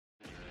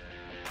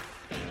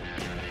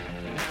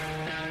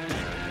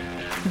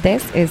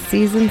This is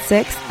Season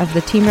 6 of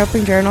the Team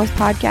Roping Journal's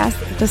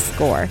podcast, The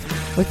Score.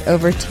 With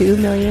over 2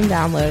 million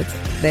downloads,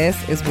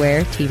 this is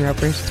where team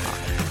ropers talk.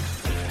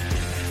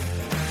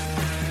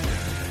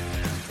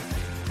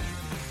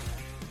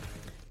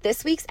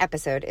 This week's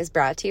episode is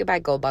brought to you by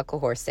Gold Buckle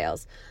Horse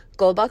Sales.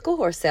 Gold Buckle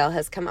Horse Sale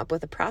has come up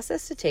with a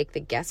process to take the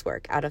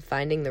guesswork out of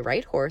finding the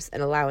right horse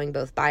and allowing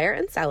both buyer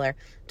and seller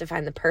to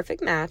find the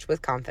perfect match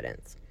with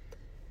confidence.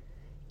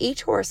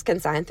 Each horse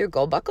consigned through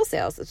Gold Buckle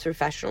Sales is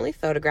professionally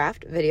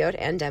photographed, videoed,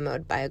 and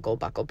demoed by a Gold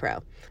Buckle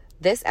Pro.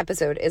 This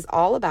episode is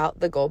all about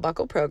the Gold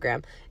Buckle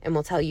program, and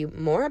we'll tell you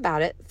more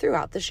about it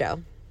throughout the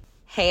show.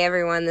 Hey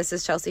everyone, this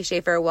is Chelsea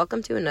Schaefer.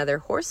 Welcome to another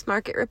Horse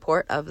Market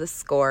Report of The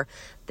Score.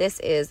 This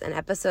is an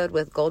episode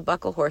with Gold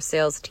Buckle Horse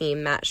Sales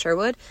team Matt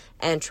Sherwood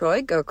and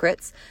Troy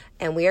Goeckeritz,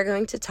 and we are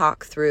going to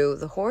talk through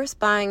the horse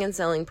buying and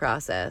selling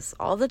process,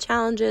 all the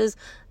challenges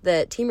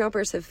that team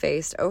ropers have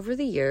faced over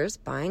the years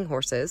buying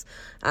horses,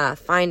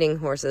 finding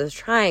horses,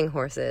 trying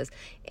horses,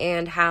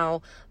 and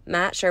how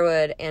Matt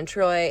Sherwood and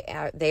Troy,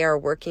 they are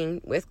working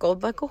with Gold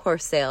Buckle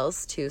Horse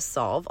Sales to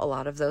solve a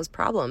lot of those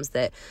problems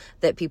that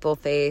people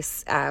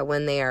face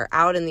when they are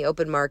out in the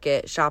open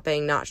market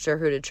shopping, not sure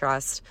who to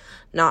trust,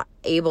 not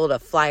able to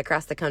fly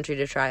across the country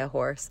to try a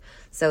horse.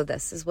 So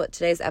this is what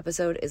today's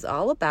episode is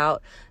all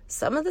about,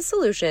 some of the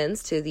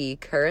solutions to the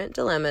current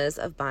dilemmas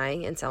of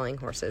buying and selling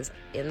horses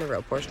in the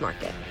rope horse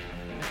market.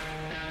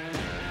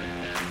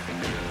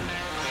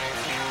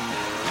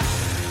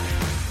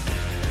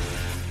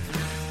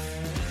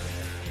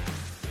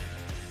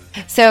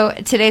 So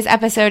today's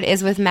episode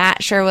is with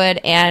Matt Sherwood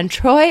and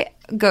Troy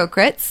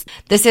Goeckeritz.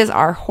 This is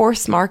our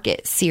horse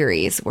market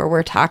series where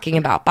we're talking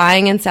about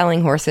buying and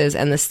selling horses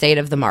and the state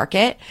of the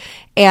market.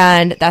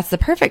 And that's the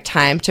perfect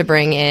time to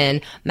bring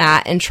in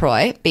Matt and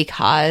Troy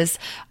because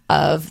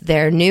of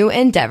their new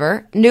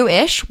endeavor,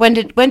 new-ish. When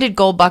did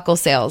Gold Buckle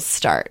Sales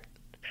start?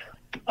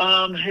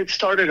 It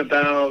started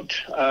about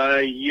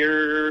a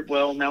year.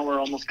 Well, now we're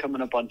almost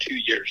coming up on 2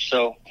 years.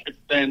 So it's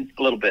been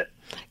a little bit.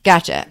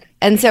 Gotcha.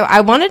 And so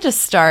I wanted to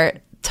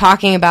start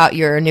talking about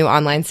your new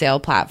online sale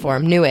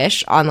platform,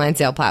 newish online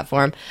sale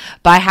platform,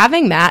 by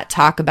having Matt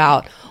talk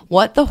about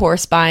what the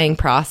horse buying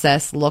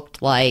process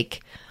looked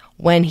like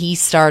when he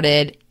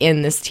started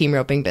in this team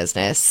roping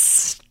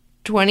business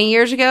 20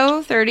 years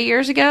ago, 30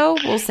 years ago.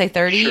 We'll say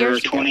 30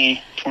 years ago.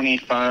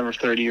 25 or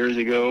 30 years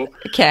ago.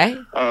 Okay.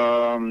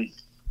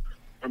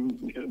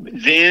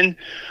 Then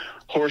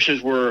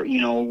horses were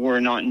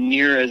not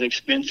near as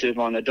expensive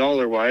on the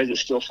dollar wise. It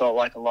still felt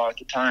like a lot at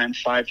the time.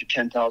 $5,000 to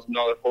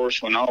 $10,000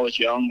 horse when I was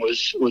young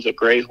was a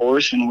great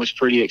horse and was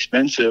pretty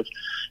expensive.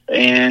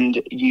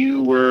 And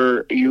you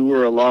were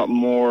a lot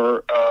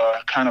more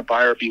kind of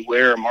buyer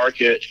beware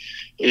market.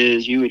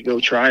 Is you would go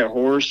try a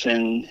horse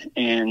and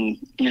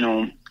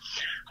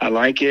I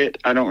like it.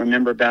 I don't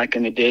remember back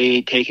in the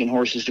day taking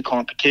horses to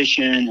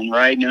competition and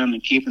riding them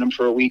and keeping them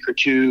for a week or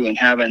two and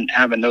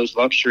having those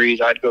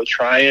luxuries. I'd go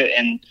try it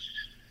and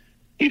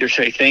either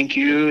say thank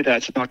you,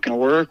 that's not going to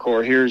work,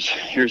 or here's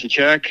a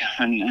check,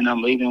 and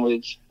I'm leaving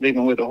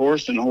with a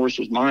horse, and the horse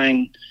is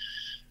mine,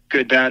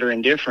 good, bad, or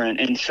indifferent.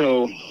 And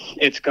so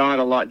it's got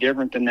a lot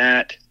different than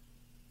that.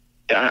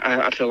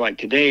 I feel like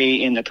today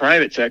in the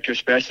private sector,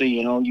 especially,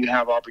 you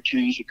have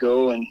opportunities to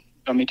go and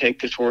let me take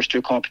this horse to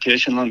a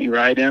competition, let me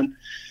ride him.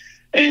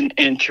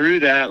 And through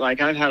that, like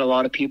I've had a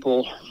lot of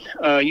people,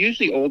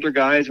 usually older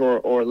guys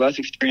or less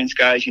experienced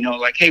guys,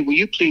 like, hey, will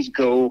you please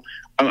go?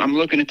 I'm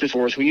looking at this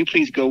horse. Will you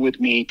please go with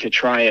me to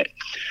try it?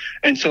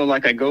 And so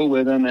like I go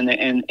with them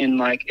and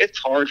like it's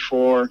hard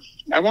for,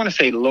 I want to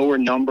say lower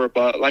number,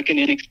 but like an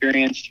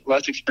inexperienced,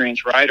 less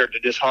experienced rider to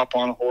just hop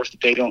on a horse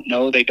that they don't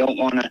know. They don't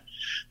want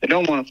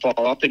to fall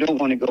off. They don't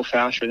want to go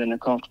faster than they're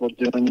comfortable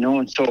doing,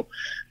 And so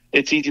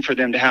it's easy for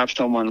them to have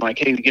someone like,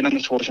 hey, get on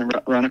this horse and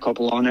run a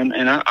couple on him.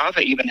 And I've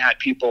even had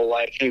people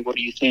like, hey, what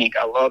do you think?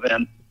 I love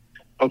him.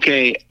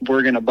 Okay,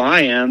 we're going to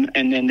buy him.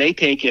 And then they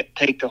take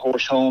the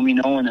horse home,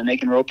 and then they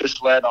can rope a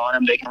sled on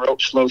him. They can rope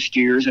slow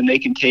steers, and they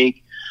can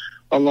take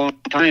a long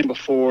time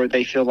before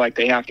they feel like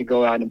they have to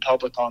go out in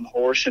public on the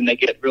horse, and they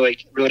get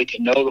really, really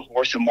to know the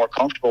horse and more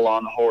comfortable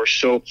on the horse.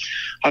 So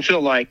I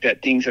feel like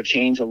that things have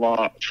changed a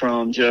lot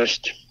from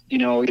just,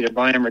 either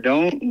buy them or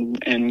don't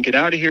and get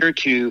out of here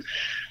to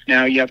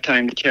now you have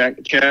time to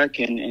check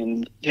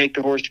and take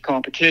the horse to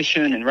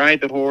competition and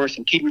ride the horse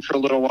and keep him for a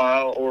little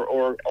while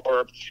or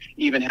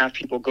even have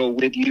people go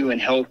with you and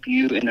help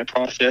you in the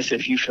process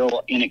if you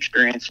feel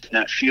inexperienced in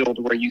that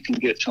field, where you can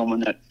get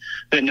someone that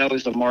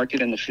knows the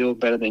market and the field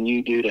better than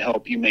you do to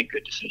help you make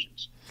good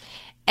decisions.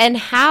 And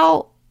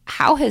how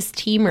has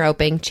team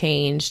roping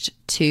changed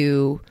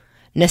to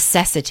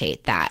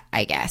necessitate that,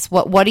 I guess?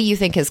 What do you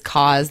think has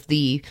caused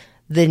the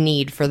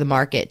need for the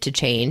market to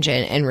change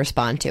and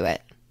respond to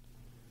it?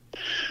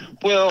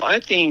 Well, I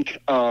think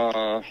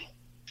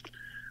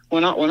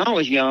when I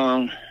was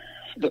young,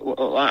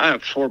 I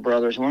have 4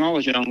 brothers. When I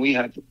was young, we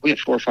had 4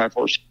 or 5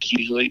 horses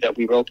usually that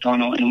we roped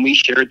on, and we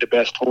shared the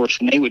best horse,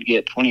 and they would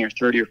get 20 or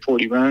 30 or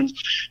 40 runs.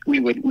 We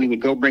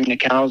would go bring the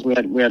cows. We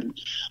had a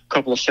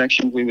couple of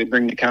sections. We would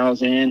bring the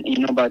cows in.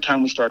 And, by the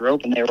time we started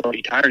roping, they were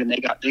already tired, and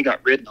they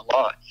got ridden a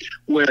lot.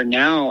 Where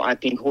now I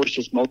think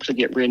horses mostly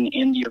get ridden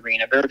in the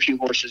arena. Very few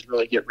horses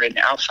really get ridden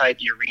outside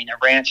the arena,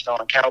 ranched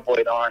on,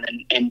 cowboyed on,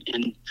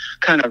 and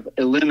kind of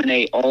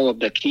eliminate all of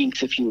the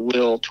kinks, if you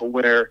will, to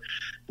where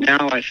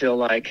now I feel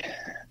like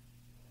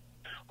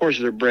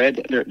horses are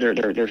bred.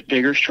 They're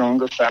bigger,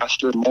 stronger,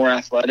 faster, more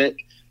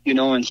athletic,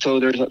 and so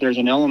there's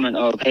an element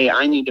of, hey,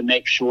 I need to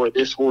make sure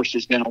this horse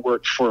is going to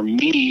work for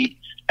me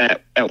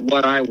at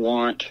what I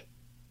want.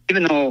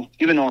 Even though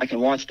I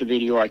can watch the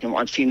video,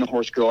 I've seen the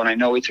horse go, and I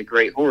know it's a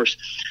great horse,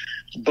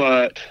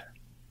 but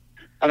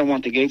I don't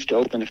want the gates to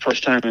open the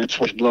first time and this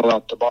horse blow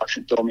out the box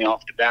and throw me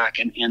off the back,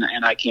 and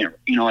I can't,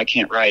 I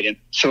can't ride him.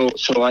 So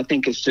I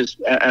think it's just,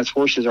 as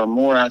horses are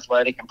more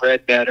athletic and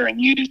bred better and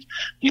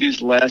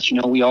used less,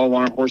 we all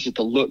want our horses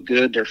to look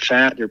good. They're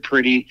fat, they're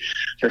pretty,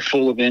 they're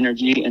full of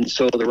energy, and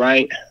so the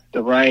right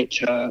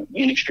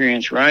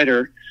inexperienced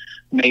rider,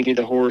 maybe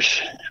the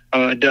horse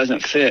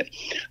doesn't fit.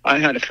 I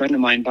had a friend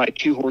of mine buy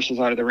 2 horses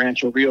out of the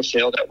Rancho Rio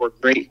sale that were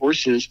great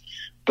horses,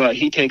 but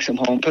he takes them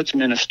home, puts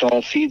them in a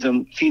stall, feeds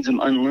them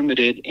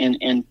unlimited,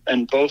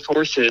 and both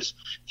horses,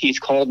 he's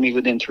called me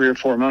within 3 or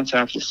 4 months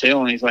after the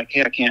sale, and he's like,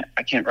 hey,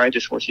 I can't ride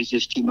this horse. He's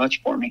just too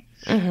much for me.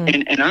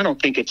 Mm-hmm. And I don't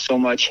think it's so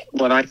much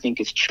what I think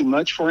is too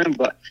much for him,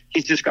 but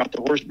he's just got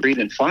the horse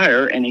breathing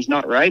fire, and he's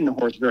not riding the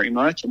horse very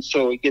much, and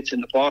so he gets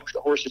in the box. The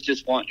horse is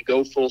just wanting to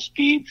go full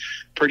speed.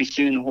 Pretty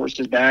soon the horse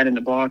is bad in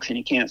the box, and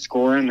he can't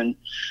score him, and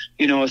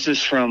it's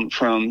just from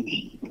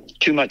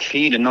too much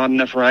feed and not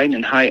enough riding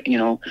and high,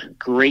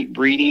 great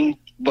breeding,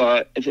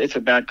 but it's a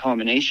bad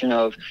combination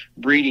of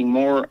breeding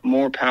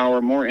more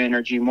power, more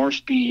energy, more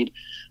speed,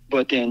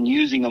 but then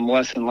using them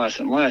less and less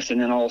and less,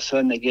 and then all of a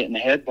sudden they get in the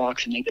head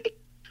box and they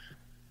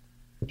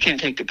can't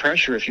take the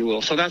pressure, if you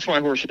will. So that's why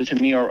horses to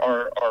me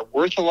are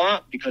worth a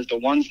lot, because the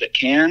ones that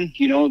can,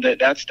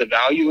 that's the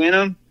value in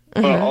them.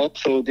 Mm-hmm. But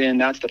also then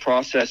that's the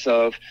process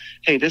of,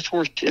 hey, this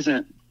horse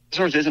isn't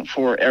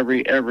for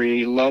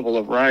every level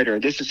of rider.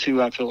 This is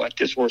who I feel like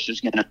this horse is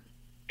going to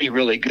be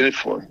really good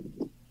for.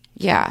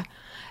 Yeah.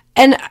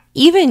 And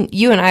even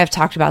you and I have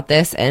talked about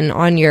this, and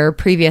on your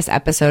previous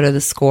episode of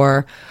The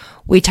Score,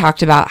 we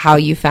talked about how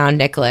you found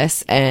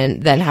Nicholas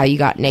and then how you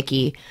got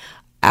Nikki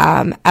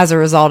as a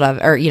result of,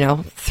 or,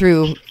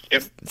 through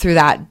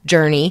that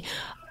journey.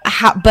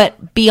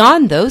 But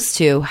beyond those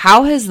two,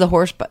 how has the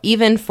horse,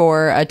 even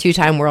for a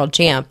 2-time world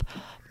champ,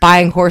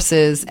 buying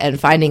horses and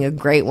finding a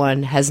great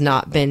one has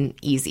not been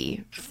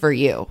easy for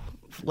you?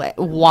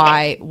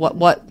 Why?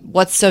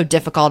 What's so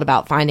difficult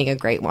about finding a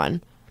great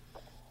one?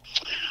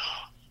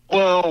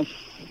 Well,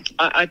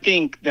 I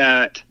think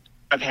that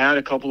I've had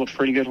a couple of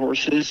pretty good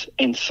horses,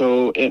 and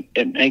so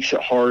it makes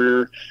it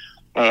harder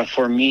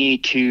for me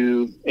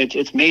to.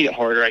 It's made it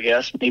harder, I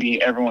guess.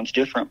 Maybe everyone's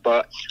different,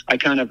 but I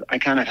kind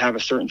of have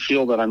a certain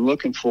feel that I'm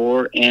looking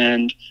for,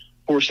 and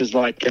horses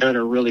like that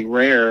are really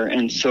rare.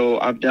 And so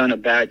I've done a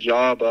bad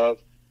job of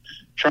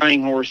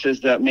trying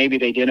horses that maybe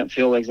they didn't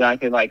feel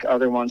exactly like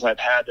other ones I've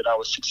had that I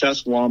was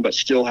successful on, but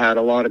still had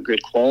a lot of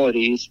good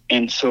qualities.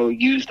 And so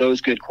use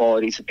those good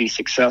qualities to be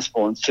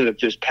successful instead of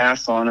just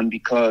pass on them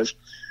because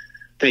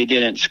they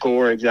didn't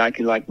score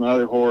exactly like my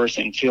other horse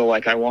and feel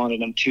like I wanted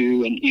them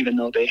to. And even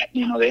though they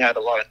had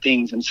a lot of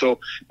things. And so,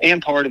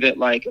 and part of it,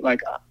 like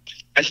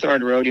I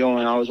started rodeo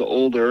when I was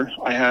older.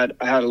 I had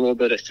a little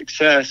bit of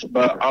success,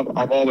 but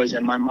I've always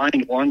in my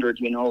mind wondered,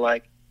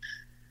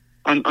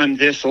 I'm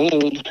this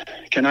old.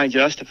 Can I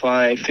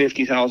justify a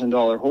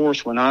 $50,000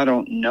 horse when I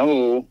don't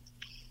know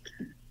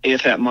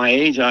if at my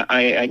age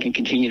I can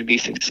continue to be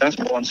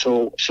successful? And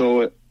so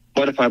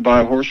what if I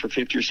buy a horse for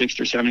 $50,000 or $60,000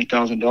 or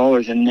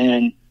 $70,000 and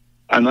then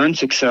I'm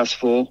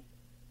unsuccessful,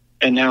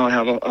 and now I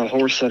have a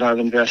horse that I've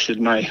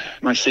invested my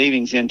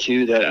savings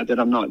into that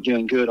I'm not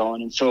doing good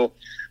on? And so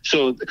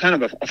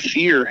kind of a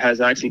fear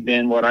has actually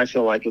been what I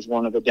feel like is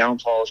one of the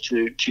downfalls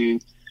to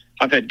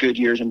I've had good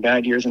years and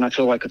bad years, and I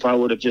feel like if I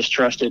would have just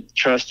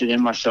trusted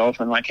in myself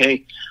and like,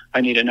 hey,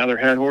 I need another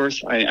head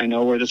horse. I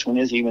know where this one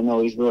is, even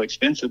though he's really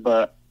expensive,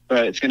 but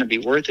it's going to be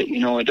worth it.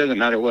 It doesn't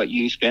matter what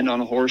you spend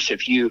on a horse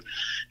if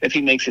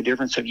he makes a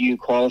difference of you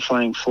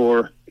qualifying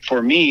for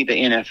me, the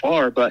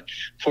NFR. But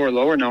for a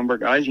lower number,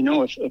 guys,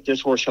 if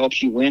this horse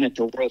helps you win at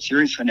the World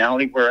Series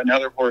finale where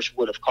another horse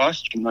would have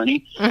cost you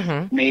money,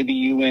 mm-hmm. maybe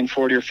you win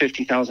 $40,000 or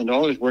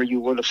 $50,000 where you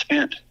would have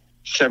spent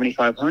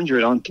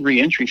 $7,500 on 3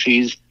 entry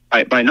fees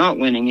by not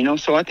winning,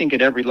 So I think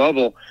at every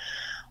level,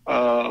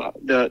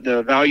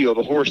 the value of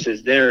a horse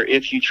is there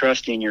if you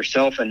trust in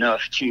yourself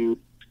enough to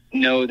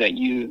know that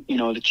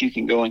that you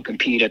can go and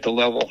compete at the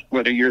level,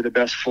 whether you're the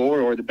best 4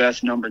 or the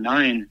best number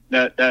 9.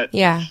 That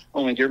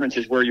only difference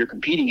is where you're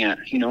competing at.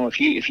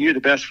 If you're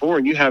the best 4,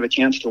 you have a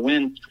chance to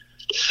win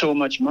so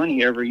much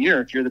money every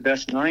year. If you're the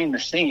best 9, the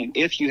same.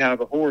 If you have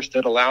a horse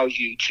that allows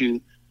you to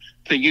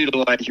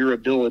utilize your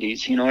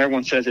abilities,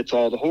 everyone says it's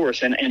all the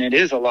horse, and it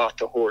is a lot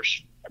the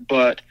horse.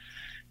 But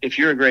if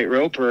you're a great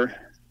roper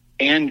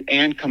and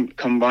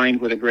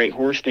combined with a great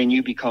horse, then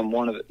you become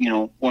one of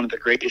the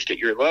greatest at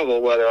your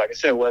level, whether, like I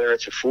said, whether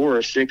it's a 4 or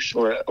a 6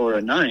 or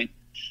a 9.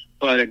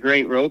 But a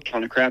great rope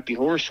on a crappy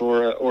horse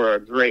or a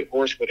great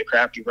horse with a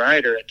crappy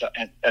rider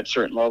at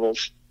certain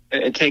levels,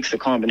 it takes the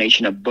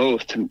combination of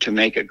both to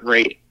make a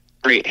great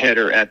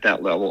header at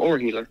that level, or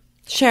heeler.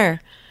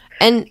 Sure.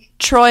 And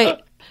Troy,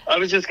 I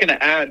was just going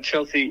to add,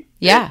 Chelsea.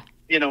 Yeah.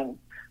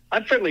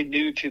 I'm fairly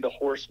new to the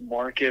horse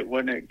market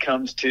when it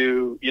comes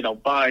to,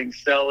 buying,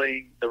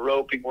 selling, the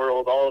roping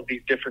world, all of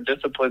these different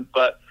disciplines.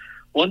 But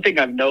one thing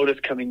I've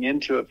noticed coming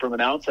into it from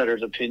an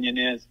outsider's opinion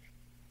is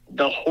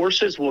the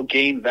horses will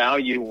gain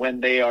value when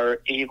they are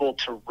able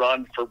to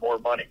run for more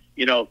money.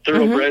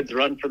 Thoroughbreds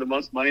run for the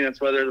most money. That's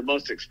why they're the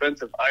most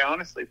expensive. I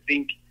honestly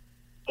think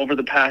over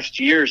the past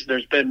years,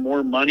 there's been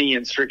more money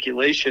in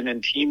circulation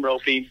and team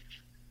roping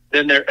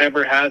than there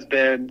ever has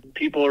been.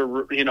 People are,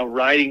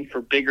 riding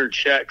for bigger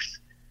checks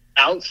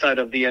outside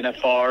of the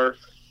NFR,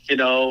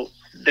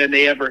 than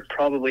they ever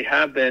probably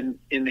have been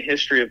in the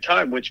history of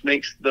time, which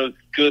makes the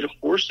good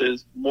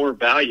horses more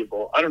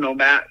valuable. I don't know,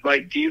 Matt,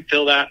 do you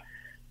feel that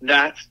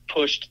that's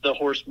pushed the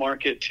horse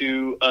market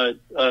to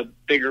a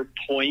bigger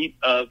point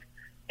of,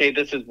 hey,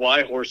 this is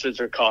why horses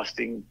are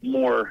costing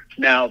more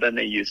now than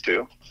they used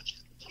to?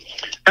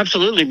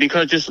 Absolutely,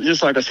 because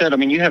just like I said,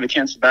 you have a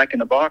chance to back in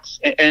the box,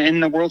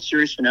 and the World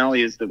Series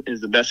finale is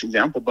the best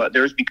example. But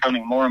there's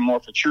becoming more and more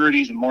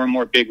futurities and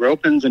more big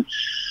ropings. And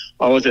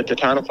I was at the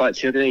title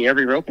fights the other day.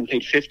 Every roping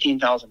paid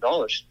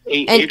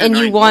 $15,000. And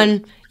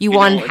you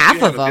won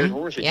half of them. Good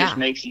horse, it just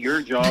makes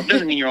your job.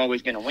 Doesn't mean you're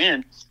always going to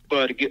win,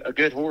 but a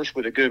good horse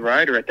with a good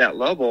rider at that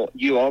level,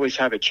 you always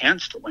have a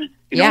chance to win.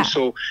 You know,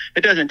 so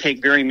it doesn't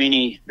take very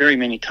many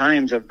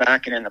times of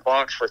backing in the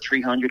box for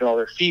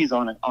 $300 fees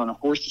on a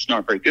horse that's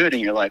not very good,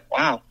 and you're like,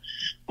 wow,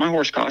 my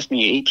horse cost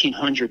me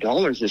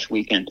 $1,800 this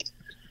weekend.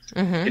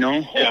 Mm-hmm.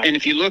 And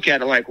if you look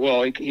at it like,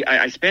 well,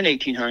 I spent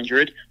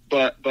 $1,800,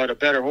 but a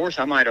better horse,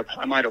 I might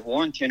have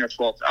won 10 or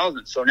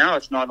 12,000. So now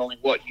it's not only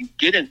what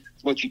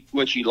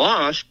you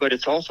lost, but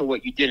it's also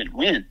what you didn't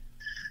win.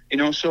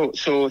 So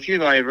if you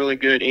buy a really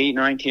good 8,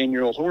 9,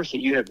 10-year-old horse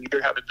that you have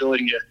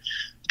ability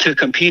to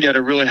compete at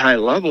a really high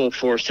level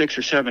for 6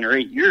 or 7 or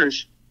 8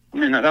 years,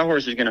 that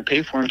horse is going to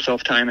pay for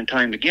himself time and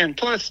time again.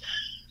 Plus,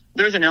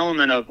 there's an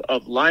element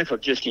of life,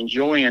 of just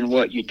enjoying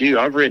what you do.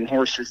 I've ridden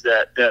horses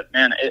that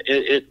man,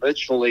 it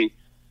literally,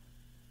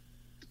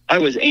 I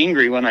was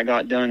angry when I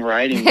got done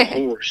riding the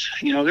horse.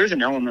 There's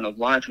an element of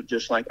life of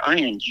just like, I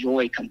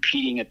enjoy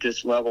competing at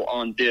this level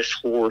on this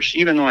horse.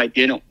 Even though I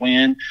didn't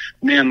win,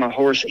 man, my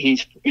horse,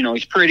 he's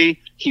pretty.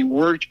 He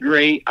worked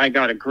great. I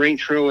got a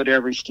great throw at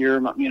every steer.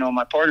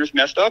 My partners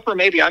messed up, or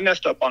maybe I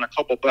messed up on a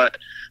couple, but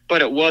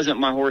it wasn't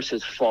my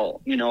horse's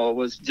fault. It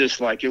was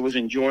just like, it was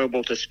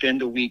enjoyable to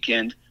spend a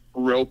weekend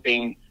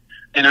roping.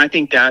 And I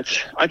think that's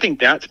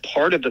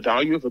part of the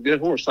value of a good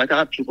horse. Like, I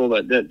have people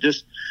that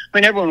just,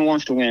 everyone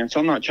wants to win,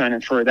 so I'm not trying to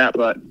infer that,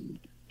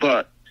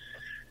 but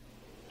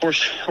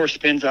horse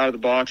spins out of the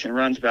box and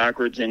runs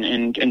backwards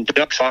and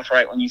ducks off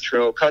right when you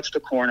throw, cuts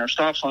the corner,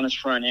 stops on his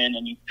front end,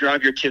 and you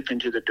drive your tip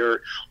into the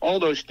dirt. All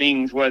those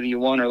things, whether you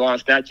won or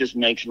lost, that just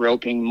makes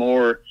roping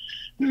more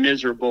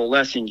miserable,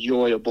 less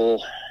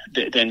enjoyable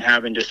than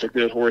having just a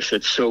good horse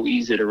that's so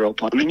easy to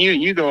rope on.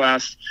 You go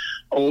ask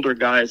older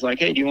guys like,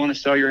 hey, do you want to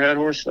sell your head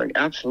horse? Like,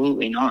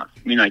 absolutely not.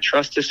 I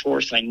trust this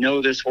horse. I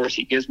know this horse.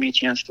 He gives me a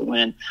chance to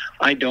win.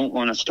 I don't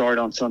want to start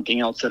on something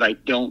else that I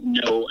don't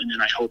know and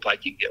then I hope I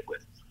can get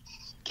with.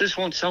 Just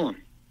won't sell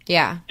him.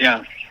 Yeah.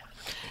 Yeah.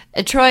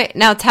 Troy,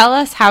 now tell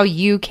us how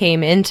you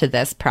came into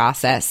this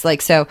process.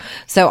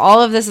 So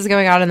all of this is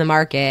going on in the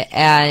market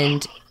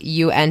and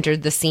you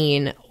entered the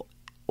scene.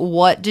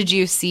 What did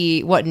you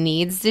see? What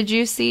needs did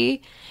you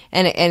see?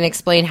 And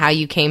explain how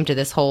you came to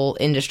this whole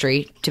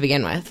industry to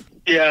begin with.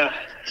 Yeah.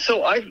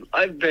 So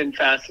I've been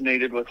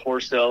fascinated with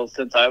horse sales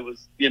since I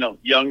was,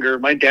 younger.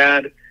 My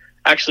dad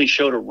actually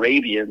showed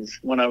Arabians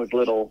when I was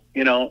little,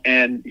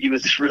 and he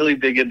was really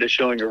big into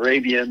showing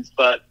Arabians,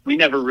 but we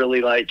never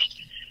really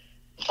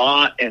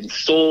bought and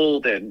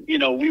sold. And,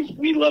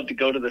 we loved to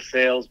go to the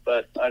sales,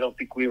 but I don't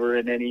think we were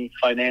in any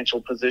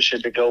financial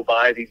position to go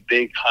buy these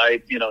big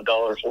high,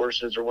 dollar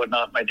horses or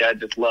whatnot. My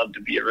dad just loved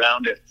to be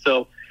around it.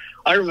 So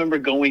I remember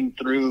going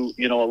through,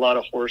 a lot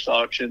of horse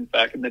auctions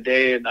back in the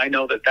day, and I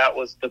know that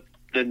was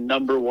the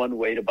number one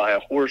way to buy a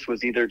horse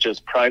was either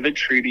just private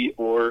treaty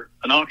or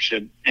an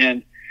auction.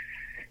 And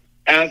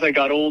as I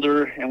got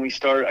older and I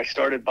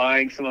started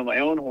buying some of my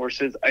own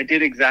horses, I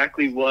did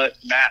exactly what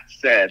Matt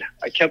said.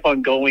 I kept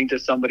on going to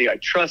somebody I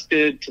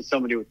trusted, to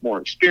somebody with more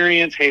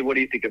experience. Hey, what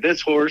do you think of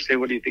this horse? Hey,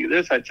 what do you think of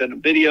this? I'd send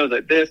them videos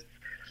like this,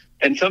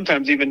 and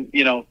sometimes even,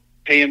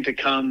 pay him to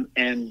come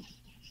and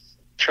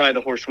try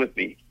the horse with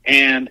me.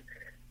 And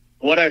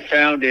what I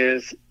found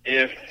is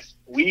if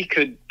we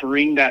could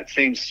bring that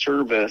same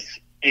service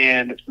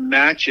and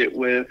match it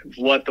with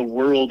what the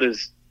world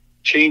is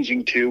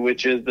changing to,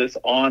 which is this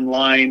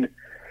online,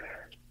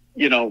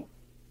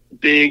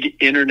 big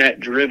internet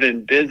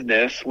driven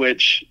business,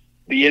 which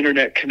the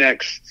internet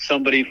connects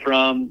somebody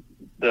from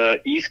the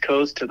East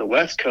Coast to the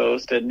West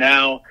Coast. And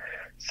now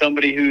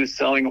somebody who's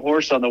selling a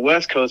horse on the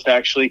West Coast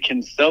actually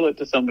can sell it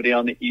to somebody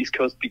on the East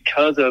Coast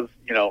because of,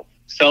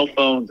 cell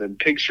phones and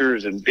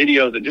pictures and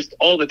videos and just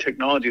all the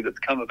technology that's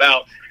come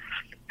about.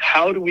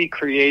 How do we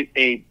create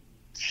a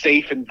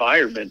safe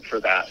environment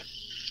for that?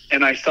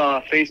 And I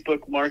saw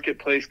Facebook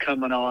Marketplace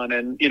coming on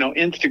and,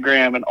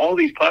 Instagram and all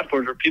these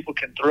platforms where people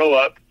can throw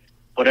up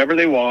whatever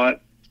they want.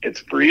 It's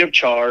free of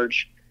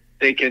charge.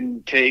 They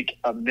can take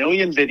 1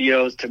 million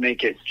videos to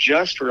make it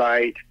just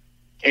right.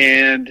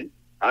 And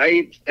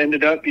I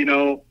ended up,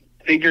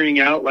 figuring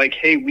out like,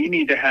 hey, we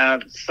need to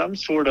have some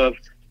sort of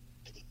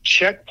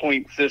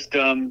checkpoint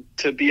system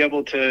to be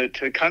able to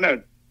kind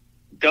of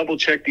double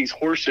check these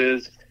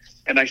horses.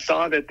 And I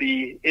saw that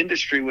the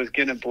industry was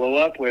going to blow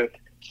up with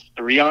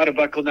the Riata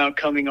buckle now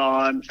coming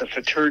on, the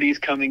fraternities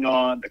coming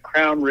on, the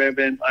Crown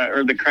Ribbon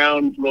or the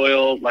Crown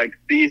Royal, like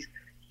these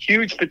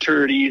huge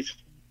fraternities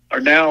are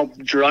now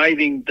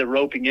driving the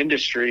roping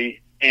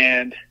industry.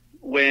 And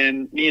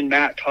when me and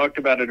Matt talked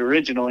about it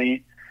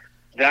originally,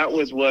 that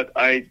was what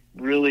I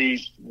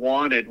really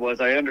wanted. Was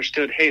I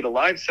understood, hey, the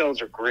live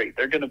sales are great.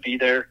 They're going to be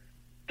there.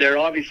 They're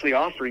obviously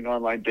offering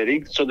online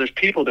bidding. So there's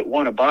people that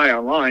want to buy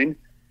online.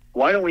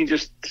 Why don't we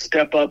just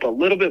step up a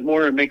little bit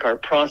more and make our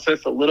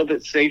process a little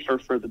bit safer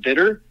for the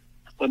bidder?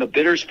 When the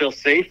bidders feel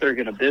safe, they're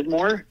going to bid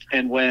more.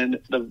 And when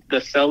the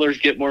sellers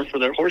get more for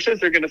their horses,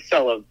 they're going to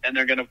sell them. And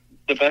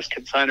the best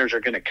consigners are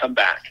going to come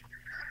back.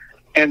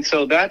 And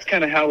so that's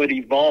kind of how it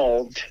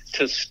evolved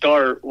to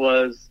start.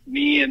 Was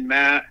me and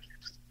Matt,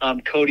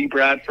 Cody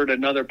Bradford,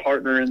 another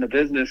partner in the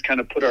business, kind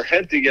of put our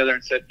heads together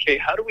and said, okay,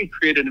 how do we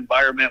create an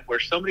environment where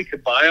somebody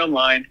could buy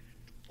online,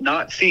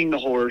 not seeing the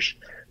horse,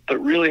 but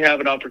really have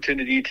an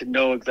opportunity to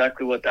know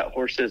exactly what that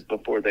horse is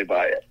before they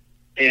buy it?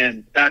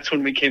 And that's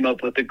when we came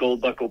up with the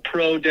Gold Buckle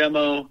Pro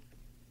demo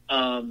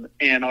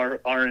and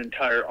our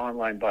entire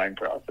online buying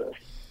process.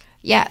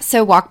 Yeah.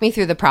 So walk me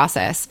through the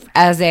process.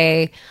 As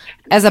a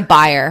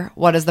buyer,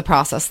 what does the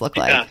process look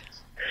like? Yeah.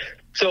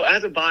 So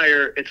as a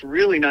buyer, it's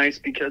really nice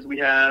because we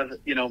have,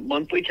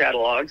 monthly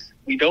catalogs.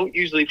 We don't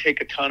usually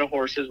take a ton of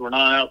horses. We're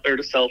not out there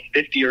to sell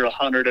 50 or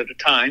 100 at a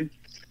time.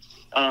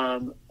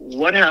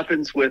 What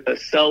happens with a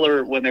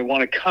seller when they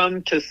want to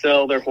come to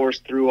sell their horse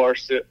through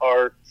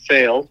our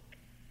sale?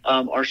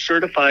 Our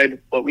certified,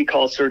 what we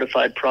call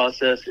certified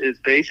process, is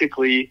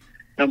basically,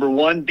 number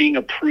one, being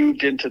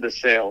approved into the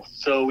sale.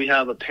 So we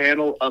have a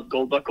panel of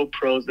Gold Buckle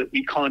pros that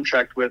we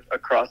contract with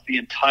across the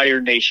entire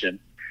nation.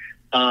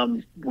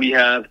 We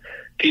have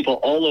people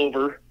all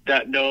over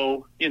that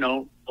know,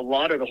 a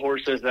lot of the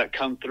horses that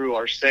come through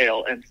our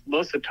sale. And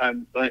most of the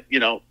time,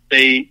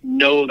 they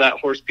know that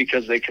horse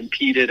because they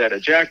competed at a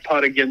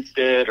jackpot against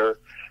it or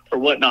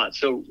whatnot.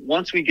 So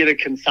once we get a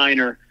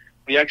consignor,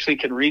 we actually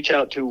can reach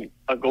out to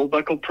a Gold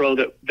Buckle pro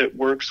that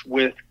works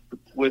with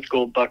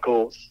Gold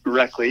Buckle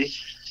directly,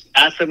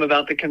 ask them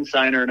about the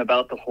consignor and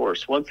about the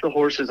horse. Once the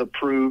horse is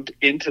approved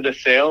into the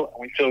sale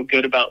and we feel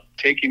good about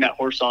taking that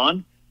horse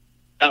on,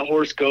 that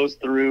horse goes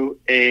through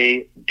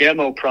a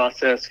demo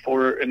process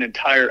for an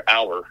entire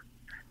hour.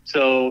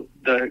 So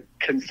the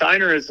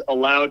consignor is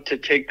allowed to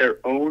take their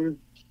own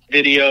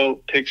video,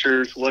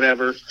 pictures,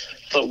 whatever,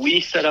 but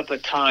we set up a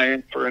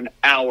time for an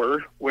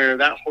hour where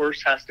that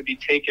horse has to be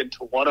taken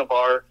to one of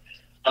our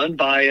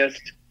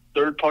unbiased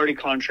third-party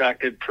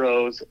contracted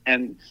pros,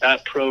 and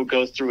that pro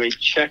goes through a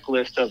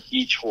checklist of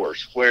each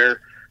horse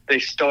where they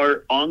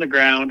start on the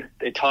ground,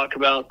 they talk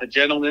about the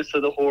gentleness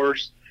of the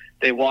horse,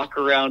 they walk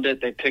around it,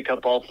 they pick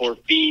up all 4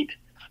 feet,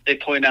 they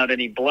point out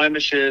any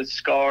blemishes,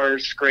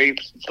 scars,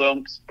 scrapes,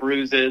 bumps,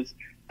 bruises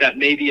that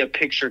maybe a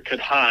picture could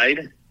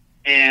hide.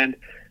 And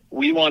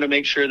we want to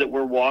make sure that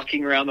we're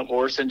walking around the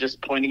horse and just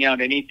pointing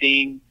out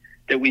anything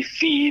that we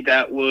see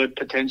that would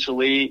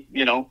potentially,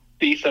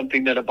 be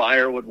something that a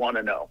buyer would want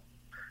to know.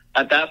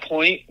 At that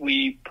point,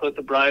 we put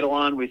the bridle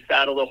on, we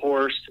saddle the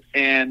horse,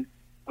 and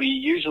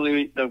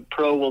the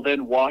pro will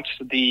then watch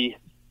the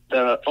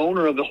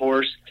owner of the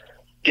horse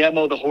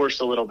demo the horse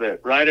a little bit,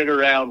 ride it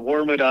around,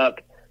 warm it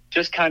up,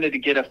 just kind of to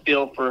get a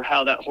feel for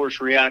how that horse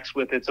reacts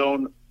with its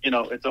own,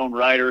 its own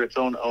rider, its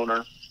own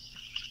owner.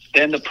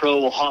 Then the pro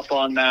will hop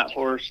on that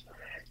horse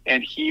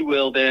and he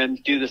will then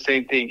do the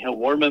same thing. He'll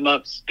warm him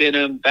up, spin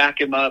him, back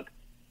him up,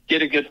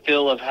 get a good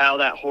feel of how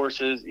that horse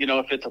is.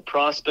 If it's a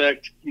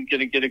prospect, you're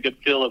going to get a good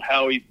feel of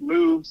how he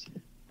moves,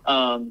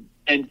 and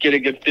get a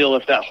good feel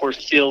if that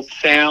horse feels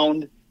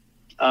sound.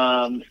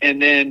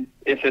 And then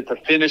if it's a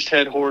finished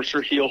head horse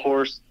or heel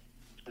horse,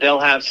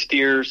 they'll have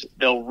steers.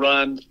 They'll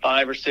run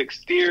 5 or 6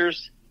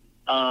 steers,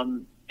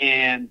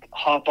 and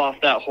hop off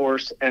that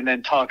horse and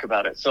then talk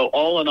about it. So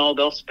all in all,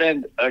 they'll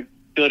spend a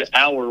good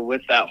hour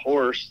with that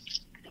horse,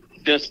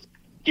 just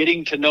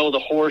getting to know the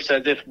horse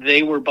as if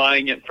they were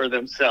buying it for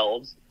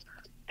themselves.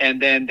 And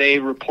then they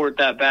report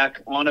that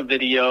back on a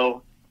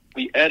video.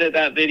 We edit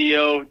that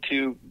video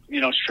to,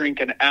 shrink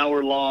an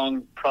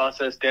hour-long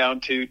process down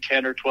to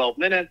 10 or 12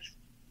 minutes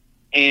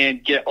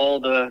and get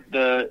all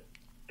the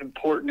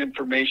important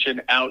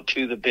information out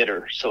to the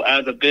bidder. So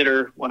as a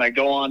bidder, when I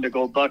go on to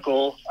Gold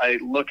Buckle, I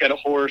look at a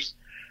horse,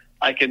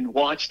 I can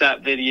watch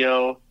that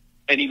video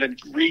and even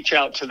reach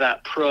out to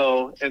that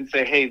pro and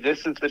say, hey,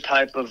 this is the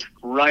type of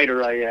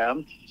rider I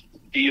am.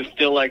 Do you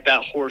feel like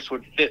that horse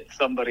would fit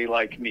somebody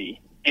like me?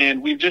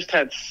 And we've just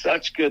had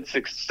such good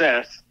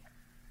success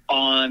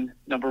on,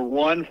 number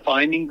one,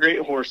 finding great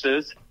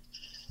horses,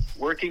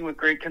 working with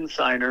great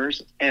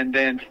consigners, and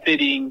then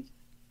fitting,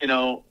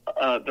 the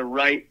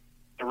right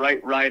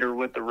rider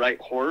with the right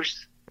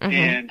horse. Mm-hmm.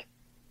 And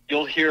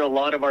you'll hear a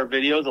lot of our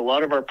videos. A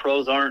lot of our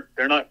pros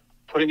they're not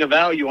putting a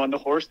value on the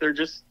horse. They're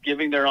just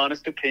giving their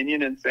honest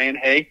opinion and saying,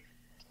 hey,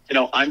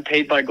 I'm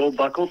paid by Gold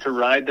Buckle to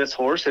ride this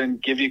horse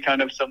and give you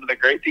kind of some of the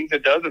great things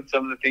it does and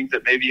some of the things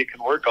that maybe it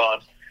can work on,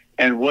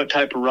 and what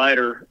type of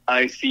rider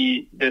I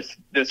see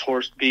this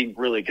horse being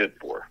really good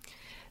for.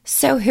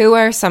 So who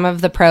are some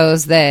of the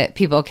pros that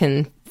people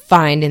can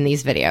find in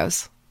these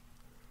videos?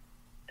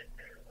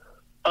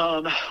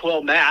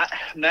 Well, Matt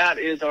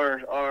is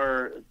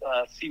our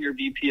senior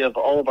VP of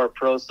all of our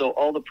pros. So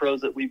all the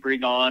pros that we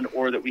bring on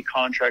or that we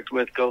contract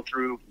with go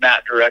through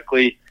Matt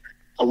directly.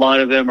 A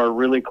lot of them are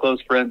really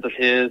close friends of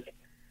his.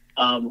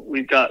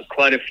 We've got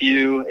quite a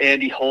few.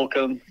 Andy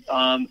Holcomb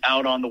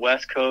out on the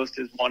West Coast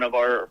is one of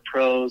our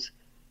pros.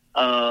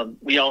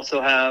 We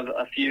also have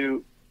a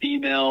few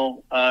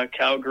female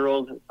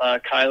cowgirls.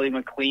 Kylie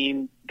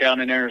McLean down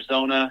in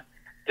Arizona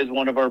is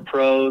one of our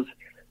pros.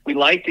 We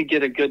like to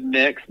get a good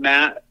mix.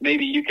 Matt,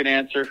 maybe you can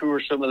answer who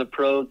are some of the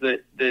pros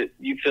that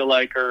you feel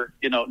like are,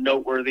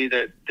 noteworthy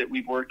that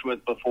we've worked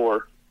with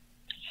before.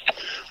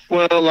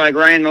 Well, like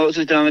Ryan Moses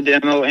has done a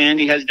demo.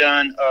 Andy has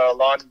done a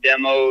lot of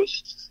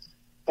demos.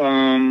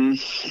 I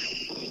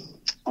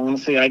want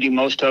to say I do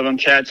most of them.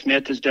 Chad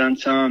Smith has done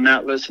some.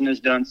 Matt Lisson has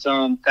done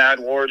some.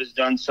 Thad Ward has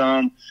done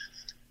some.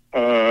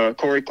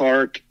 Corey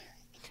Clark.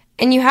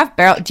 And do you have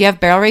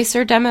barrel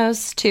racer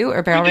demos too,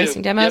 or barrel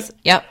racing demos?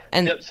 Yep.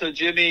 Yep. So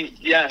Jimmy,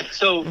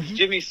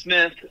 Jimmy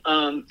Smith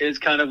is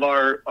kind of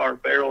our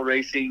barrel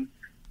racing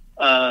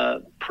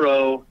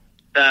pro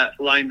that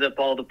lines up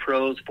all the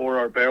pros for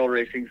our barrel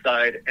racing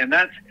side. And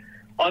that's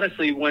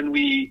honestly, when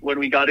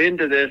we got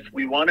into this,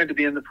 we wanted to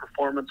be in the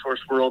performance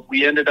horse world.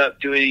 We ended up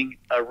doing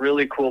a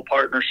really cool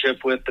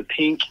partnership with the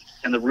Pink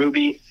and the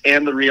Ruby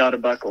and the Riata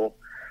Buckle.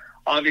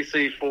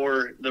 Obviously,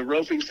 for the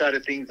roping side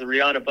of things, the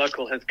Riata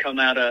Buckle has come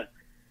out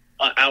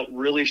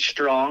really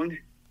strong,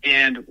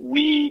 and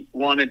we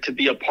wanted to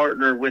be a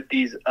partner with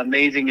these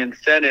amazing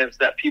incentives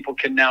that people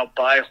can now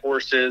buy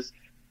horses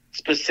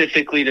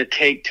specifically to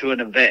take to an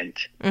event.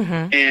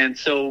 Mm-hmm. And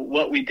so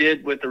what we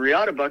did with the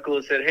Riata Buckle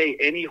is said, hey,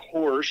 any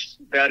horse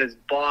that is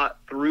bought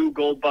through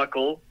Gold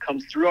Buckle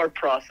comes through our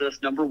process,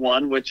 number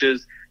one, which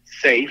is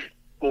safe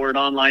for an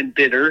online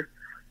bidder.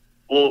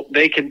 Well,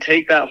 they can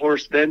take that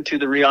horse then to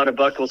the Riata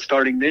Buckle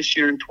starting this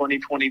year in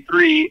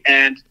 2023,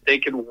 and they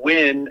can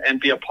win and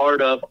be a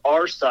part of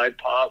our side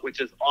pot,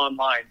 which is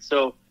online.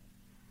 So,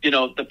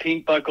 the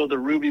Pink Buckle, the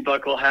Ruby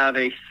Buckle have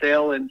a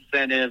sale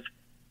incentive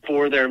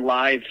for their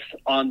live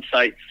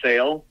on-site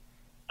sale.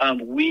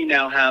 We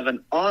now have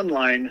an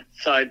online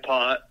side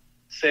pot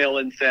sale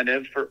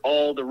incentive for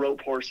all the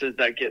rope horses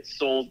that get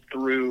sold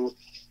through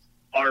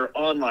our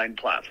online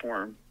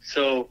platform.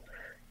 So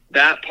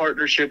that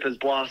partnership has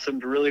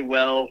blossomed really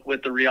well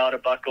with the Riata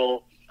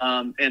Buckle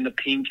and the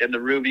Pink and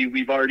the Ruby.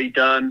 We've already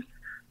done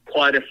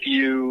quite a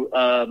few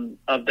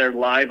of their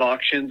live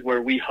auctions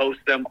where we host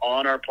them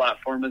on our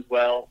platform as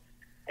well.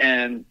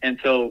 And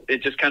so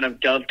it just kind of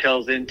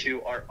dovetails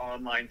into our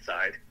online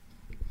side.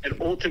 And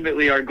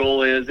ultimately our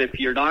goal is, if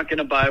you're not going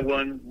to buy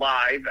one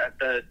live at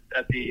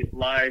the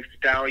live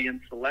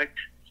Stallion Select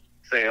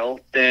sale,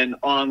 then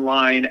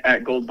online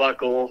at Gold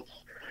Buckle,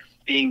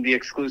 being the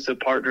exclusive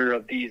partner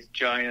of these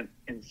giant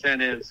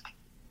incentives,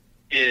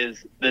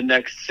 is the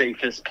next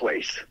safest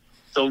place.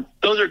 So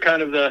those are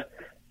kind of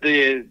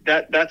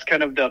that's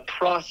kind of the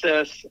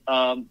process.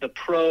 The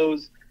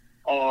pros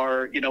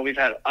are, we've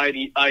had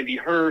Ivy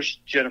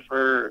Hurst,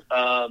 Jennifer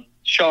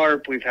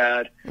Sharp, we've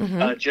had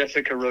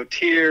Jessica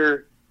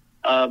Rotier.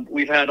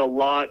 We've had a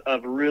lot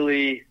of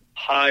really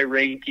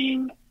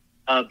high-ranking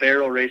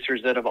barrel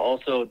racers that have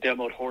also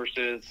demoed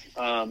horses,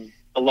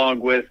 along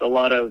with a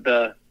lot of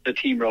the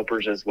team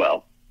ropers as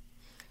well.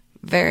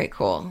 Very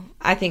cool.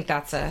 I think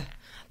that's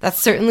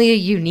certainly a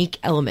unique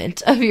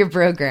element of your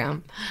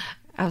program.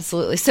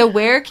 Absolutely. So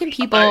where can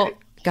people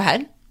go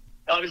ahead?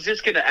 I was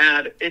just going to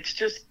add, it's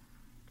just,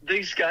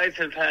 these guys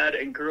have had,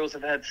 and girls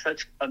have had,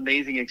 such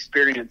amazing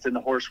experience in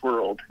the horse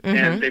world. Mm-hmm.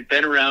 And they've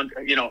been around,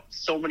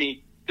 so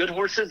many good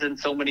horses and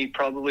so many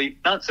probably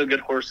not so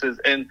good horses.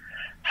 And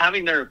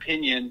having their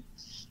opinion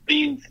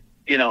means,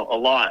 a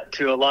lot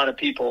to a lot of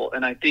people.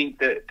 And I think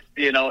that,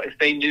 if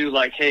they knew,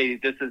 like, hey,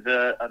 this is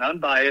an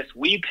unbiased,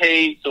 we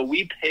pay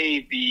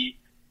the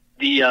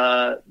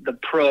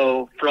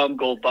pro from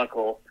Gold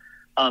Buckle.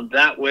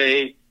 That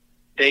way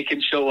they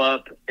can show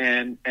up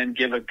and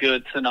give a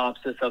good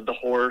synopsis of the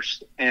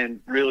horse and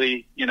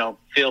really,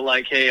 feel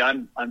like, hey,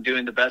 I'm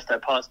doing the best I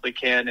possibly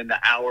can in the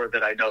hour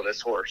that I know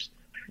this horse.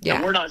 Yeah.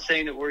 And we're not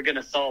saying that we're going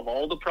to solve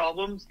all the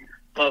problems,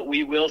 but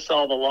we will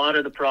solve a lot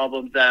of the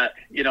problems that,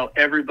 you know,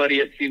 everybody,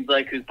 it seems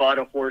like, who's bought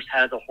a horse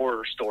has a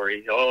horror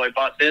story. Oh, I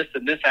bought this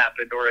and this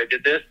happened, or I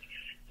did this.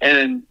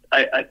 And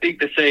I think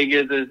the saying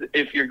is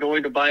if you're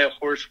going to buy a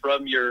horse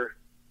from your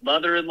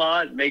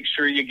mother-in-law, make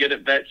sure you get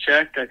it vet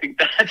checked. I think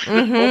that's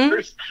the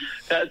horse.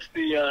 That's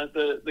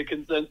the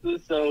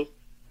consensus. So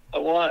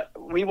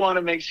we want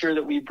to make sure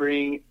that we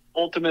bring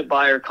ultimate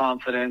buyer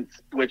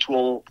confidence, which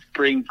will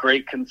bring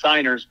great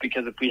consigners,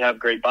 because if we have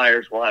great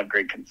buyers, we'll have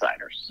great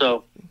consigners.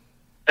 So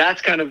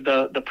that's kind of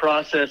the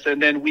process.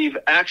 And then we've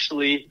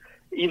actually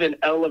even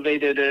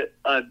elevated it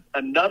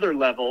another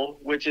level,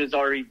 which is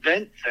our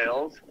event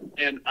sales.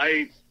 And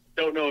I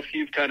don't know if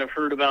you've kind of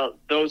heard about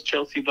those,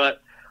 Chelsea,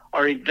 but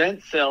our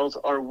event sales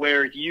are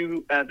where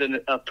you, as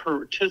a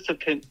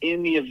participant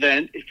in the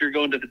event, if you're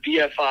going to the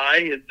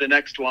BFI, is the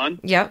next one.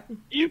 Yep.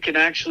 You can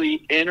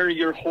actually enter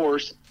your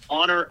horse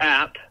on our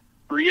app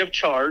free of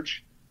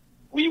charge.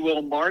 We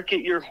will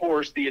market your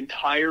horse the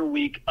entire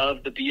week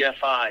of the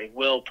BFI.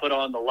 We'll put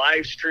on the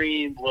live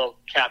stream. We'll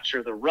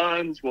capture the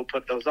runs. We'll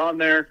put those on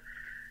there.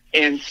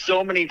 And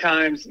so many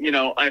times, you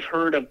know, I've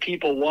heard of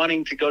people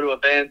wanting to go to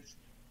events,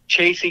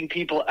 chasing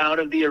people out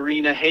of the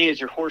arena. Hey, is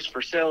your horse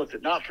for sale? Is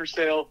it not for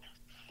sale?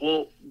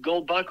 Well,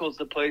 Gold Buckle is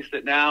the place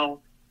that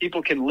now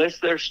people can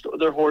list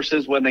their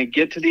horses when they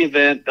get to the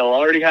event. They'll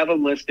already have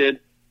them listed.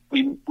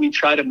 We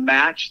try to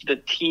match the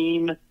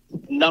team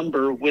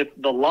number with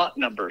the lot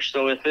number.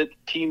 So if it's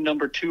team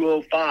number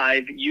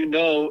 205, you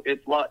know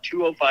it's lot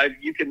 205.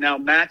 You can now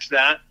match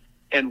that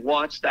and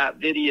watch that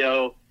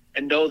video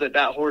and know that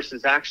that horse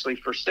is actually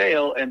for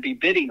sale and be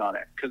bidding on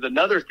it. Because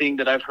another thing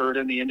that I've heard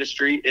in the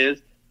industry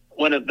is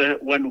when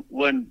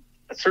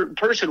a certain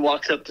person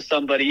walks up to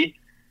somebody,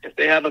 if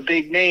they have a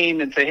big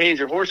name and say, hey, is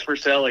your horse for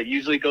sale? It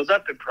usually goes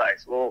up in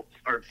price. Well,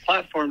 our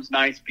platform's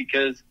nice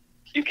because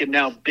you can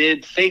now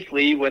bid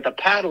safely with a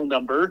paddle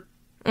number.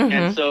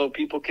 And so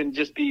people can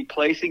just be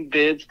placing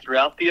bids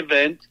throughout the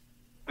event.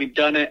 We've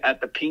done it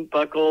at the Pink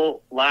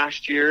Buckle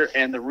last year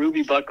and the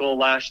Ruby Buckle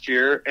last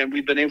year. And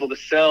we've been able to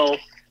sell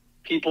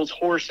people's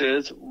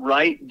horses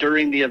right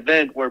during the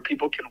event, where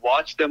people can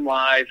watch them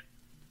live,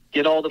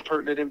 get all the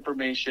pertinent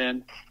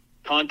information,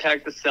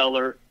 contact the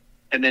seller,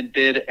 and then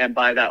bid and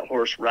buy that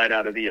horse right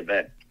out of the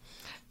event.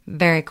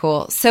 Very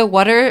cool. So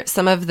what are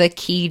some of the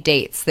key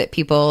dates that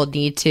people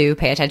need to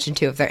pay attention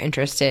to if they're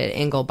interested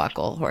in Gold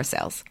Buckle horse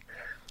sales?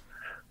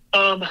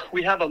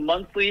 We have a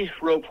monthly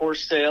rope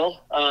horse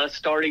sale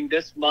starting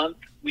this month.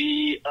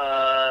 We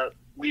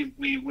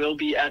will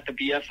be at the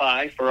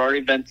BFI for our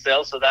event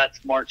sale, so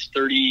that's March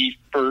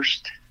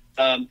 31st.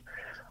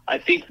 I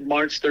think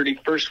March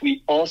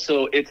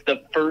 31st, it's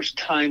the first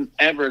time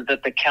ever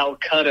that the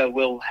Calcutta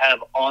will have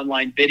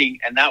online bidding,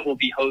 and that will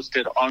be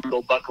hosted on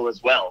Gold Buckle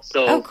as well.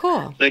 So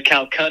cool. The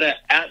Calcutta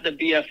at the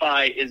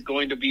BFI is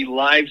going to be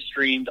live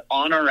streamed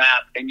on our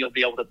app, and you'll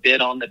be able to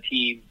bid on the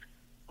team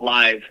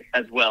live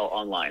as well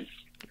online.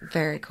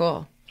 Very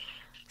cool.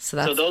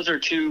 So those are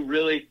two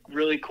really,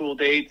 really cool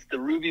dates. The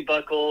Ruby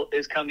Buckle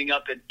is coming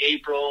up in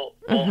April.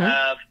 We'll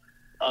have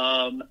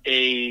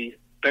a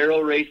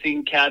barrel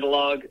racing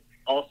catalog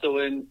also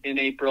in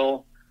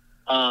April.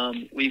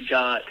 We've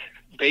got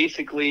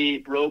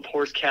basically rope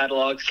horse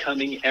catalogs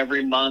coming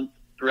every month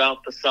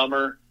throughout the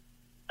summer.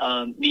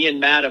 Me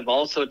and Matt have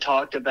also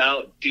talked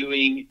about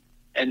doing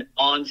an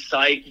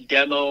on-site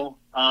demo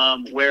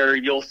where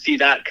you'll see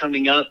that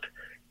coming up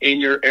in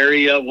your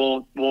area.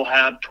 We'll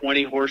have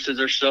 20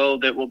 horses or so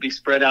that will be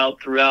spread out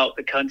throughout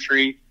the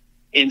country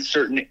in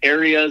certain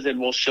areas, and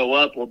we'll show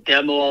up, we'll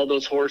demo all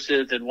those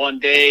horses, and one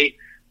day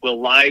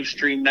we'll live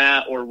stream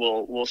that, or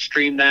we'll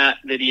stream that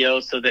video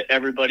so that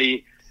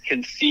everybody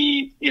can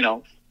see, you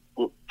know,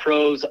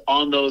 pros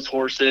on those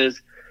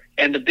horses.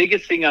 And the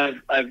biggest thing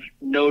I've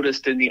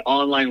noticed in the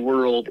online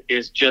world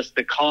is just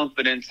the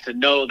confidence to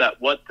know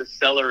that what the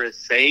seller is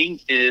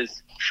saying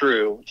is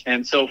true.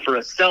 And so for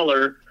a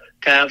seller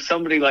to have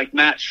somebody like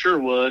Matt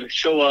Sherwood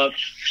show up,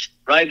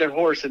 ride their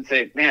horse and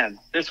say, man,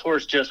 this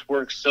horse just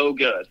works so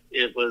good.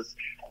 It was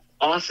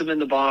awesome in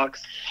the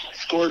box,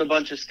 scored a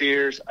bunch of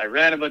steers. I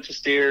ran a bunch of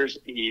steers.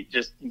 He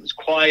was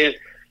quiet.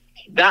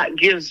 That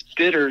gives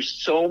bidders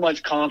so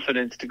much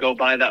confidence to go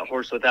buy that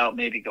horse without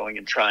maybe going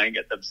and trying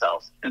it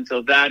themselves. And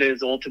so that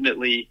is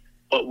ultimately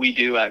what we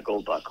do at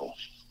Gold Buckle.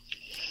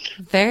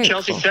 Very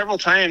Chelsea, cool. several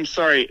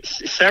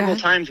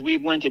times we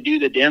went to do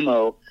the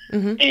demo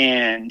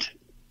and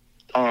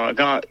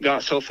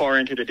got so far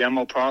into the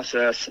demo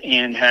process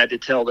and had to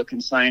tell the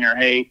consignor,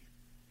 hey,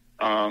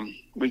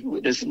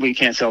 we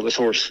can't sell this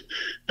horse.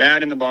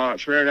 Bad in the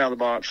box, reared out of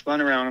the box,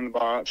 spun around in the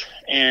box.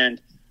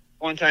 And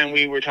one time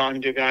we were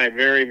talking to a guy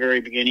very,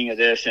 very beginning of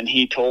this, and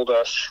he told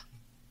us,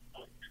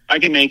 I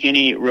can make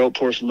any rope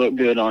horse look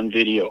good on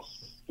video,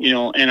 you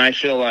know, and I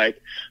feel like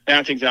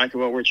that's exactly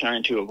what we're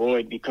trying to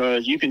avoid,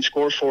 because you can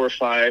score 4 or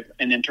 5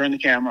 and then turn the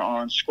camera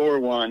on, score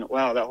 1.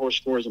 Wow, that horse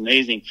scores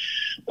amazing.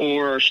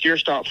 Or steer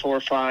stop 4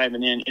 or 5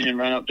 and then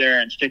run up there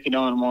and stick it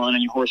on 1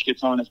 and your horse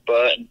gets on his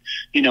butt. And,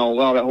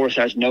 well, that horse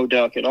has no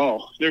duck at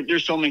all.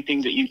 There's so many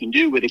things that you can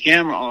do with the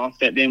camera off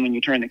that then when you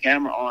turn the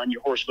camera on,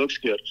 your horse looks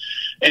good.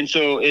 And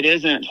so it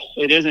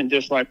isn't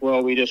just like,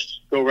 well, we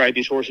just go ride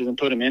these horses and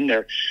put them in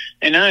there.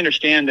 And I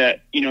understand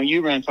that,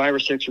 you run 5 or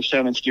 6 or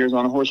 7 steers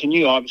on a horse and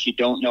you obviously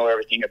don't know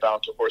everything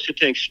about the horse. It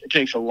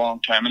takes a long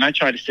time. And I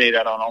try to say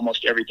that on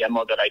almost every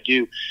demo that I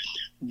do.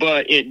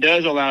 But it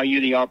does allow you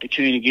the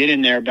opportunity to get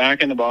in there,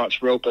 back in the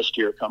box, rope a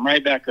steer, come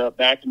right back up,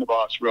 back in the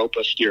box, rope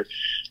a steer,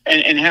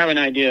 and have an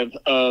idea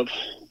of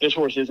this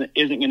horse isn't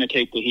going to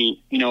take the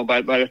heat.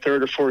 By the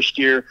 3rd or 4th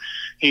steer,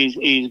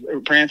 he's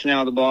prancing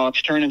out of the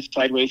box, turning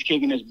sideways,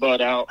 kicking his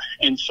butt out.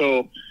 And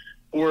so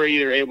we're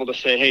either able to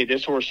say, hey,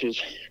 this horse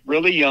is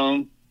really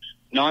young,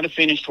 not a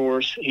finished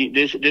horse.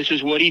 This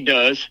is what he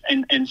does.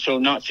 And so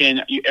not saying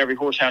that every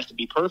horse has to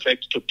be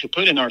perfect to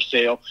put in our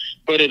sale,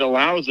 but it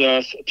allows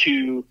us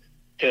to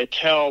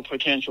tell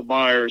potential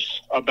buyers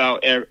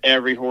about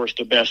every horse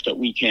the best that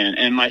we can,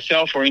 and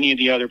myself or any of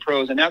the other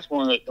pros. And that's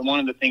one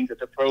of the things that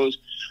the pros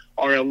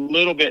are a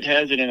little bit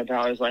hesitant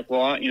about, is like,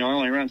 well, I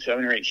only run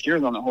 7 or 8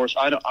 steers on the horse.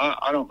 I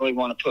don't really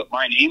want to put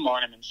my name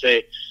on him and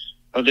say,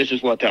 oh, this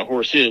is what that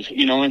horse is,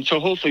 and so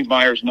hopefully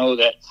buyers know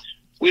that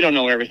we don't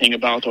know everything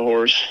about the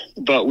horse,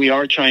 but we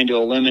are trying to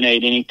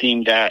eliminate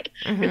anything that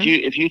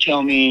if you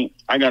tell me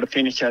I got to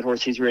finish that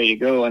horse, he's ready to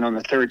go, and on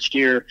the 3rd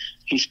steer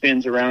he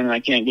spins around and I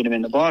can't get him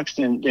in the box,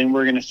 then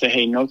we're going to say,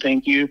 hey, no,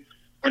 thank you.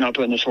 We're not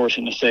putting this horse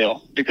in the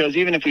sale. Because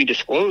even if we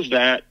disclose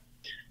that,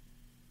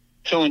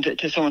 someone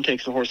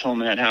takes the horse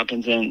home and that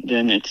happens, and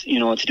then it's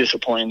it's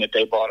disappointing that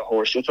they bought a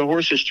horse. If the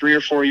horse is 3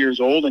 or 4 years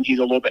old and he's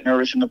a little bit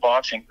nervous in the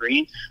box and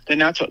green, then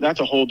that's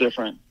a whole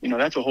different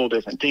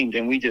thing.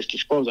 Then we just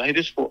disclose, hey,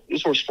 this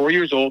horse is 4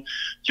 years old,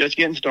 just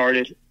getting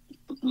started,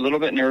 a little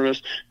bit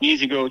nervous, needs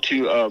to go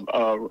to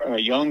a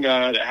young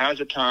guy that has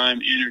the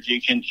time,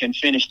 energy, can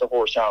finish the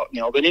horse out.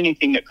 But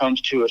anything that comes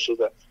to us as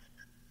a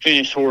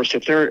finished horse,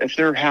 if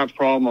they have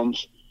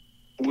problems,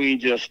 we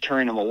just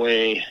turn them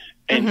away.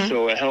 And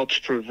so it helps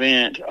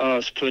prevent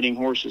us putting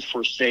horses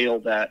for sale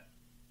that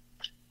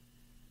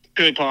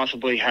could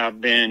possibly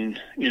have been,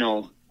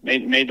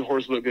 made the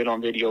horse look good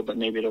on video, but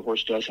maybe the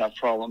horse does have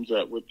problems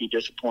that would be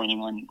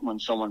disappointing when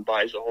someone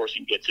buys the horse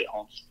and gets it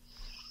home.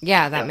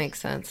 Yeah, that makes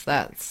sense.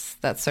 That's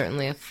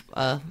certainly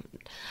a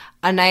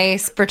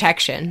nice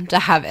protection to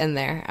have in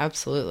there.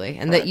 Absolutely.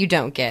 And that you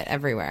don't get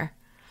everywhere.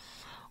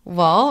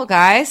 Well,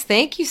 guys,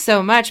 thank you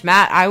so much.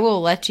 Matt, I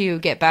will let you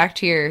get back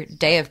to your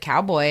day of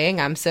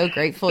cowboying. I'm so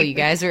grateful you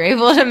guys were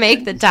able to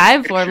make the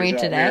time for me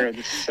today.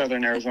 This is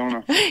Southern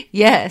Arizona.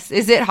 Yes.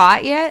 Is it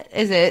hot yet?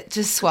 Is it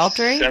just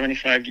sweltering?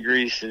 75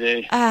 degrees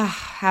today. Ah,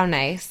 how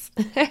nice.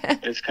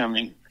 It's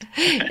coming.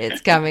 It's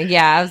coming.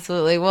 Yeah,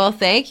 absolutely. Well,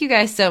 thank you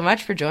guys so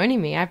much for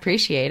joining me. I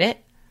appreciate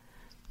it.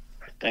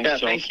 Thanks,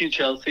 Chelsea. Thank you,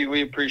 Chelsea.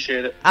 We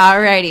appreciate it.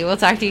 All righty. We'll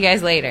talk to you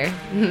guys later.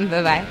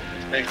 Bye-bye.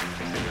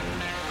 Thanks.